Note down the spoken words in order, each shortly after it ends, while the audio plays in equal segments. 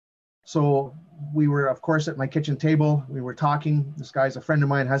So we were, of course, at my kitchen table. We were talking. This guy's a friend of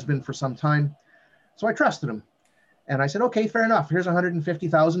mine, has been for some time. So I trusted him. And I said, okay, fair enough. Here's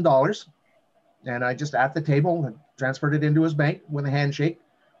 $150,000. And I just at the table had transferred it into his bank with a handshake,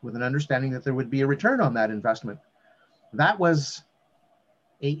 with an understanding that there would be a return on that investment. That was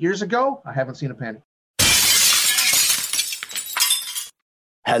 8 years ago. I haven't seen a penny.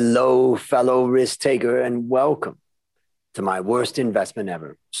 Hello, fellow risk taker, and welcome to my worst investment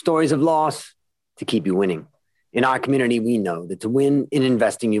ever. Stories of loss to keep you winning. In our community, we know that to win in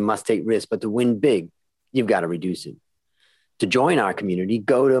investing, you must take risk, but to win big, you've got to reduce it. To join our community,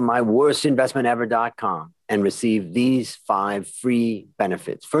 go to myworstinvestmentever.com and receive these 5 free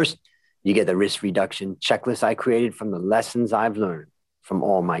benefits. First, you get the risk reduction checklist I created from the lessons I've learned from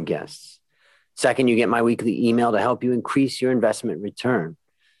all my guests. Second, you get my weekly email to help you increase your investment return.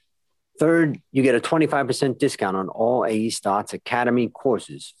 Third, you get a 25% discount on all AE Stotz Academy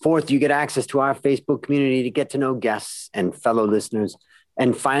courses. Fourth, you get access to our Facebook community to get to know guests and fellow listeners.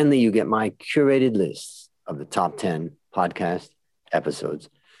 And finally, you get my curated list of the top 10 podcast episodes.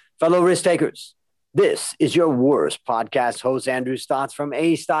 Fellow risk takers, this is your worst podcast host, Andrew Stotz from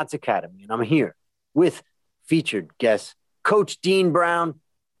AE Stotz Academy. And I'm here with featured guest, Coach Dean Brown.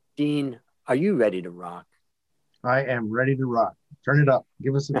 Dean, are you ready to rock? I am ready to rock. Turn it up.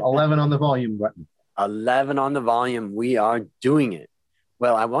 Give us an 11 on the volume button. 11 on the volume. We are doing it.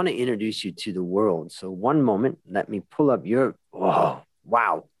 Well, I want to introduce you to the world. So one moment, let me pull up your, oh,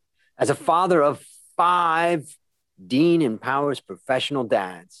 wow. As a father of 5, Dean empowers professional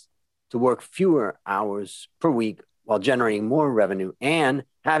dads to work fewer hours per week while generating more revenue and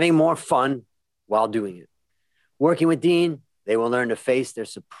having more fun while doing it. Working with Dean, they will learn to face their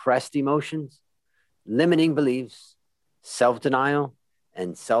suppressed emotions, limiting beliefs, self-denial,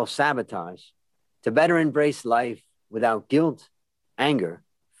 and self-sabotage to better embrace life without guilt, anger,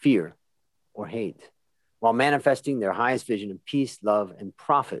 fear, or hate, while manifesting their highest vision of peace, love, and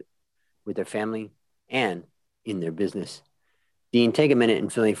profit with their family and in their business. Dean, take a minute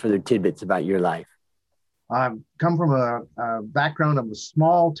and fill in further tidbits about your life. I've come from a background of a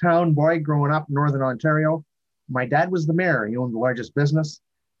small town boy growing up in Northern Ontario. My dad was the mayor. He owned the largest business.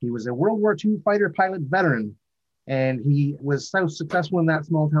 He was a World War II fighter pilot veteran. And he was so successful in that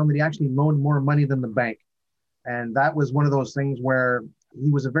small town that he actually loaned more money than the bank. And that was one of those things where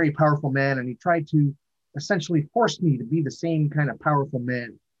he was a very powerful man, and he tried to essentially force me to be the same kind of powerful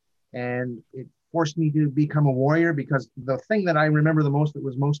man. And it forced me to become a warrior, because the thing that I remember the most that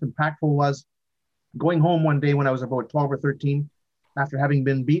was most impactful was going home one day when I was about 12 or 13, after having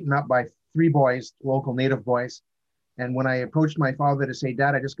been beaten up by 3 boys, local native boys. And when I approached my father to say,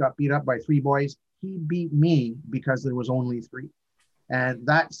 Dad, I just got beat up by 3 boys, he beat me because there was only 3. And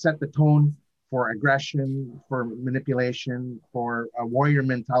that set the tone for aggression, for manipulation, for a warrior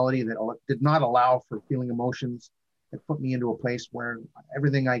mentality that did not allow for feeling emotions. It put me into a place where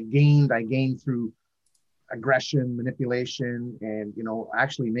everything I gained through aggression, manipulation, and,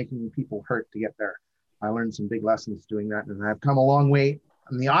 actually making people hurt to get there. I learned some big lessons doing that, and I've come a long way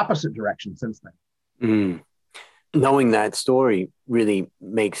in the opposite direction since then. Knowing that story really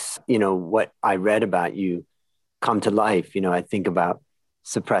makes, what I read about you come to life. I think about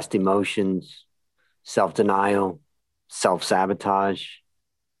suppressed emotions, self-denial, self-sabotage,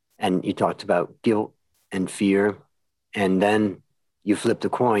 and you talked about guilt and fear. And then you flipped a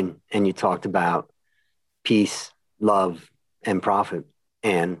coin and you talked about peace, love, and profit.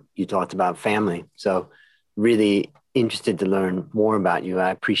 And you talked about family. So really interested to learn more about you.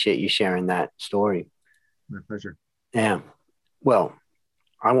 I appreciate you sharing that story. My pleasure. Yeah. Well,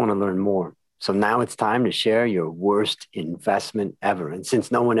 I want to learn more. So now it's time to share your worst investment ever. And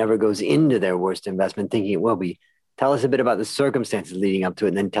since no one ever goes into their worst investment thinking it will be, tell us a bit about the circumstances leading up to it,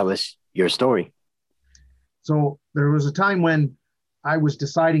 and then tell us your story. So there was a time when I was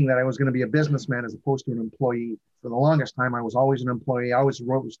deciding that I was going to be a businessman as opposed to an employee. For the longest time, I was always an employee. I always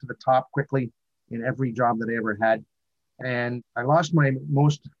rose to the top quickly in every job that I ever had. And I lost my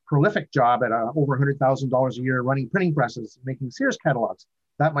most prolific job at over $100,000 a year running printing presses, making Sears catalogs.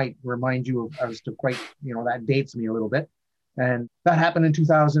 That might remind you of as to quite, that dates me a little bit. And that happened in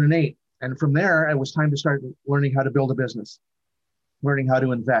 2008. And from there, it was time to start learning how to build a business, learning how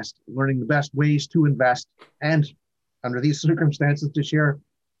to invest, learning the best ways to invest, and under these circumstances to share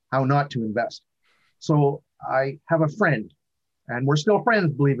how not to invest. So I have a friend, and we're still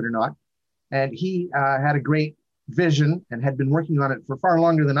friends, believe it or not. And he had a great vision and had been working on it for far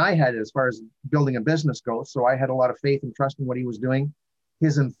longer than I had as far as building a business goes. So I had a lot of faith and trust in what he was doing.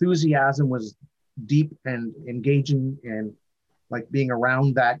 His enthusiasm was deep and engaging, and like being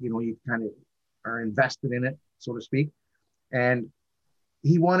around that, you kind of are invested in it, so to speak. And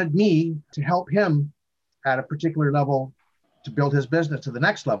he wanted me to help him at a particular level to build his business to the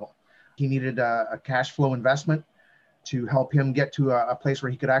next level. He needed a cash flow investment to help him get to a place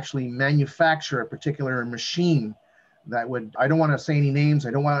where he could actually manufacture a particular machine that would, I don't want to say any names,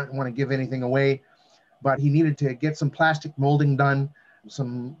 I don't want to give anything away, but he needed to get some plastic molding done,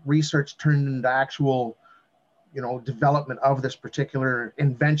 some research turned into actual, development of this particular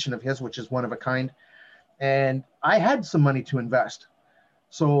invention of his, which is one of a kind. And I had some money to invest.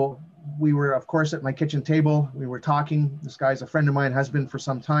 So we were, of course, at my kitchen table. We were talking. This guy's a friend of mine, has been for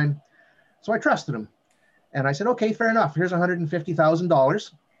some time. So I trusted him. And I said, okay, fair enough. Here's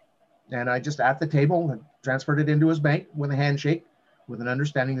 $150,000. And I just, at the table, transferred it into his bank with a handshake, with an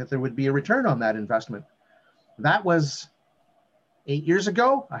understanding that there would be a return on that investment. That was 8 years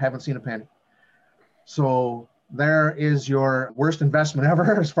ago. I haven't seen a penny. So there is your worst investment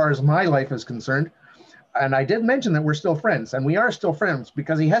ever, as far as my life is concerned. And I did mention that we're still friends, and we are still friends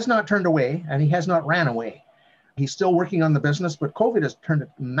because he has not turned away and he has not ran away. He's still working on the business, but COVID has turned a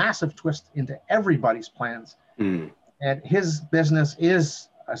massive twist into everybody's plans. And his business is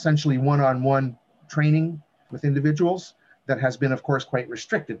essentially one-on-one training with individuals that has been, of course, quite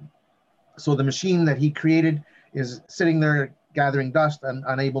restricted. So the machine that he created is sitting there gathering dust and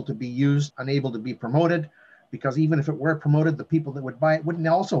unable to be used, unable to be promoted, because even if it were promoted, the people that would buy it wouldn't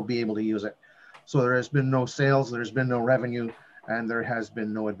also be able to use it. So there has been no sales, there's been no revenue, and there has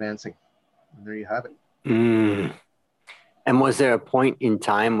been no advancing. And there you have it. And was there a point in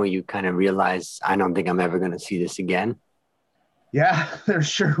time where you kind of realized, I don't think I'm ever going to see this again? Yeah, there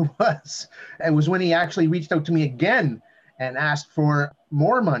sure was. It was when he actually reached out to me again and asked for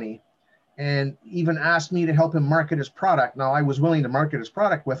more money and even asked me to help him market his product. Now, I was willing to market his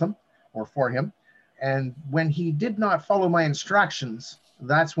product with him or for him. And when he did not follow my instructions,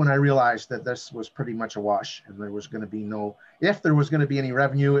 that's when I realized that this was pretty much a wash, and there was going to be if there was going to be any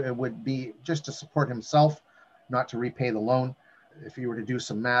revenue, it would be just to support himself, not to repay the loan. If you were to do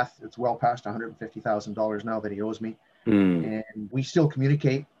some math, it's well past $150,000 now that he owes me. And we still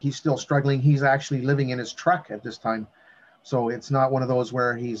communicate. He's still struggling. He's actually living in his truck at this time. So it's not one of those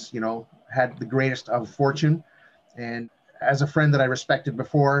where he's, had the greatest of fortune. And as a friend that I respected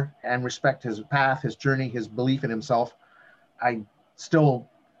before and respect his path, his journey, his belief in himself, I still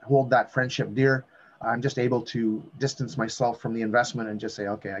hold that friendship dear. I'm just able to distance myself from the investment and just say,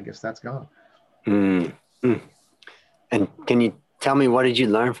 okay, I guess that's gone. And can you tell me, what did you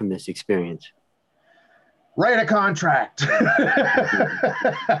learn from this experience? Write a contract.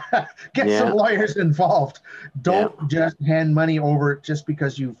 Get some lawyers involved. Don't just hand money over just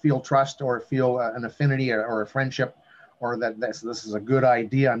because you feel trust or feel an affinity or a friendship, or that this is a good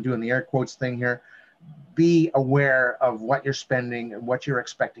idea. I'm doing the air quotes thing here. Be aware of what you're spending and what you're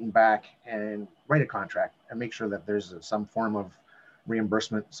expecting back, and write a contract and make sure that there's some form of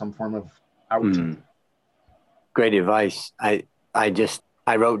reimbursement, some form of out. Great advice.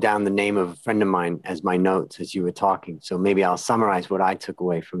 I wrote down the name of a friend of mine as my notes as you were talking. So maybe I'll summarize what I took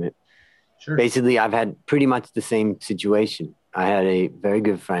away from it. Sure. Basically, I've had pretty much the same situation. I had a very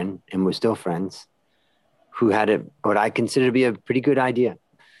good friend, and we're still friends, who had what I consider to be a pretty good idea.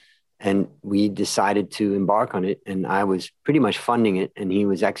 And we decided to embark on it, and I was pretty much funding it, and he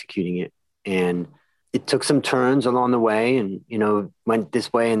was executing it. And it took some turns along the way and, went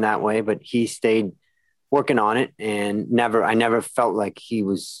this way and that way, but he stayed working on it, and I never felt like he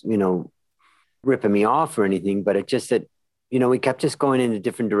was, ripping me off or anything, but it just that, we kept just going into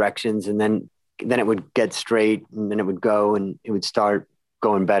different directions, and then it would get straight, and then it would go and it would start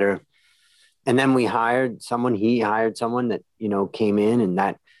going better. And then he hired someone that, came in, and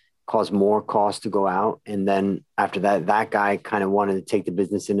that caused more costs to go out. And then after that guy kind of wanted to take the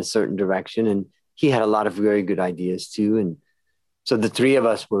business in a certain direction, and he had a lot of very good ideas too. And so the three of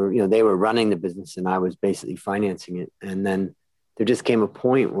us were, they were running the business and I was basically financing it. And then there just came a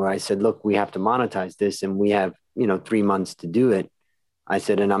point where I said, look, we have to monetize this, and we have, 3 months to do it. I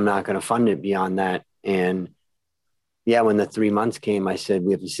said, and I'm not going to fund it beyond that. And when the 3 months came, I said,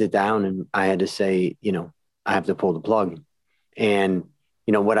 we have to sit down, and I had to say, I have to pull the plug. And,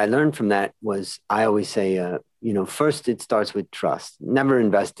 what I learned from that was, I always say, first it starts with trust. Never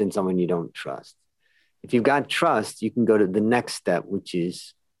invest in someone you don't trust. If you've got trust, you can go to the next step, which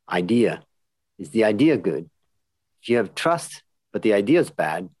is idea. Is the idea good? If you have trust, but the idea is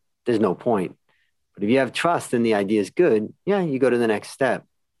bad, there's no point. But if you have trust and the idea is good, you go to the next step.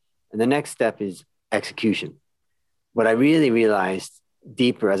 And the next step is execution. What I really realized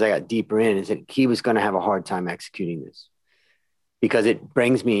as I got deeper in, is that he was going to have a hard time executing this, because it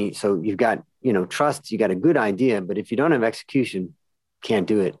brings me, so you've got, trust, you got a good idea, but if you don't have execution, can't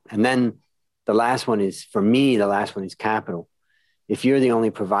do it. And then for me, the last one is capital. if you're the only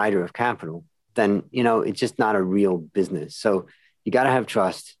provider of capital, then, it's just not a real business. So you got to have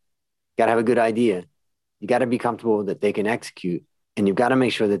trust, got to have a good idea. You got to be comfortable that they can execute, and you've got to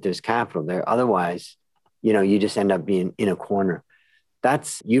make sure that there's capital there. Otherwise, you just end up being in a corner.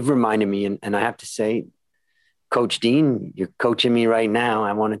 You've reminded me, and I have to say, Coach Dean, you're coaching me right now.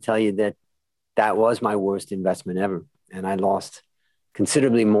 I want to tell you that was my worst investment ever. And I lost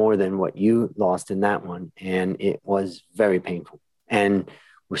considerably more than what you lost in that one. And it was very painful. And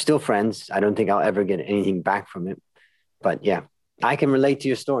we're still friends. I don't think I'll ever get anything back from it. But yeah, I can relate to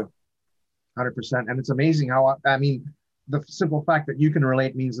your story. 100%. And it's amazing how, the simple fact that you can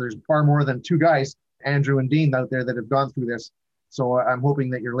relate means there's far more than two guys, Andrew and Dean, out there that have gone through this. So I'm hoping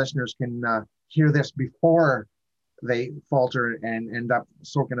that your listeners can hear this before they falter and end up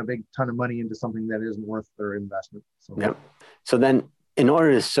soaking a big ton of money into something that isn't worth their investment. So, yep. So then, in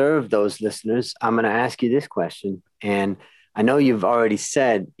order to serve those listeners, I'm going to ask you this question. And I know you've already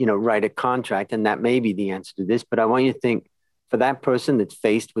said, write a contract, and that may be the answer to this, but I want you to think, for that person that's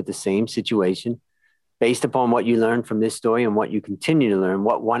faced with the same situation, based upon what you learned from this story and what you continue to learn,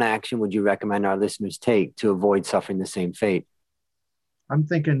 what one action would you recommend our listeners take to avoid suffering the same fate? I'm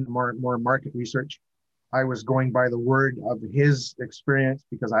thinking more market research. I was going by the word of his experience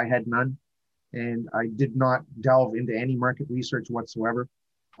because I had none, and I did not delve into any market research whatsoever.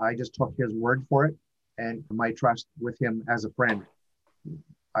 I just took his word for it and my trust with him as a friend.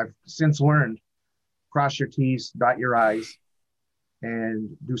 I've since learned, cross your T's, dot your I's, and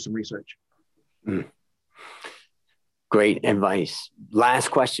do some research. Great advice. Last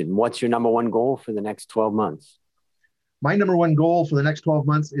question. What's your number one goal for the next 12 months? My number one goal for the next 12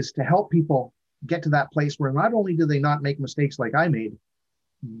 months is to help people get to that place where not only do they not make mistakes like I made,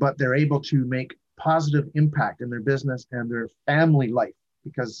 but they're able to make positive impact in their business and their family life.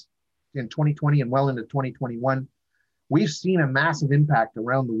 Because in 2020 and well into 2021, we've seen a massive impact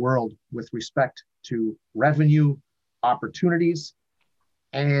around the world with respect to revenue, opportunities,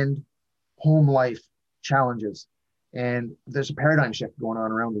 and home life challenges. And there's a paradigm shift going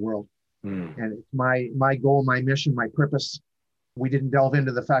on around the world. And it's my goal, my mission, my purpose. We didn't delve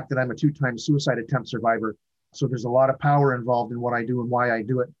into the fact that I'm a 2-time suicide attempt survivor. So there's a lot of power involved in what I do and why I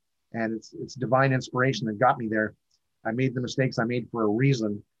do it. And it's divine inspiration that got me there. I made the mistakes I made for a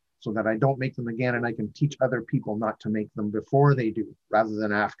reason so that I don't make them again, and I can teach other people not to make them before they do rather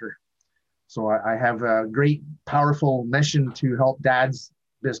than after. So I have a great, powerful mission to help dads,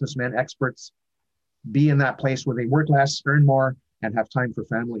 businessmen, experts be in that place where they work less, earn more, and have time for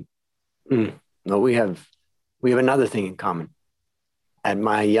family. No, we have another thing in common. At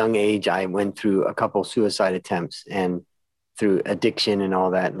my young age, I went through a couple suicide attempts, and through addiction and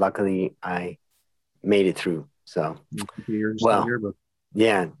all that, luckily I made it through. So,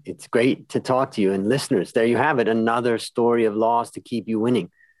 yeah, it's great to talk to you. And listeners, there you have it. Another story of loss to keep you winning.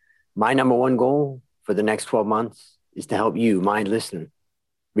 My number one goal for the next 12 months is to help you, my listener,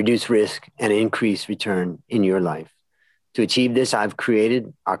 reduce risk and increase return in your life. To achieve this, I've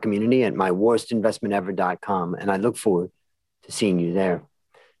created our community at myworstinvestmentever.com, and I look forward to seeing you there.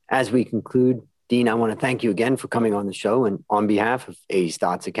 As we conclude, Dean, I want to thank you again for coming on the show. And on behalf of A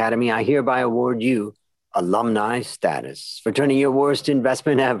Stotz Academy, I hereby award you alumni status for turning your worst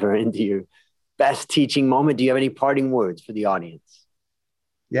investment ever into your best teaching moment. Do you have any parting words for the audience?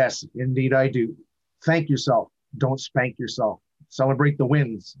 Yes, indeed I do. Thank yourself. Don't spank yourself. Celebrate the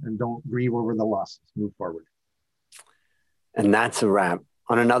wins and don't grieve over the losses. Move forward. And that's a wrap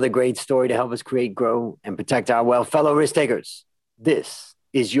on another great story to help us create, grow, and protect our wealth. Fellow risk takers, this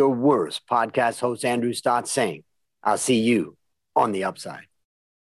is your worst podcast host, Andrew Stotz, saying, I'll see you on the upside.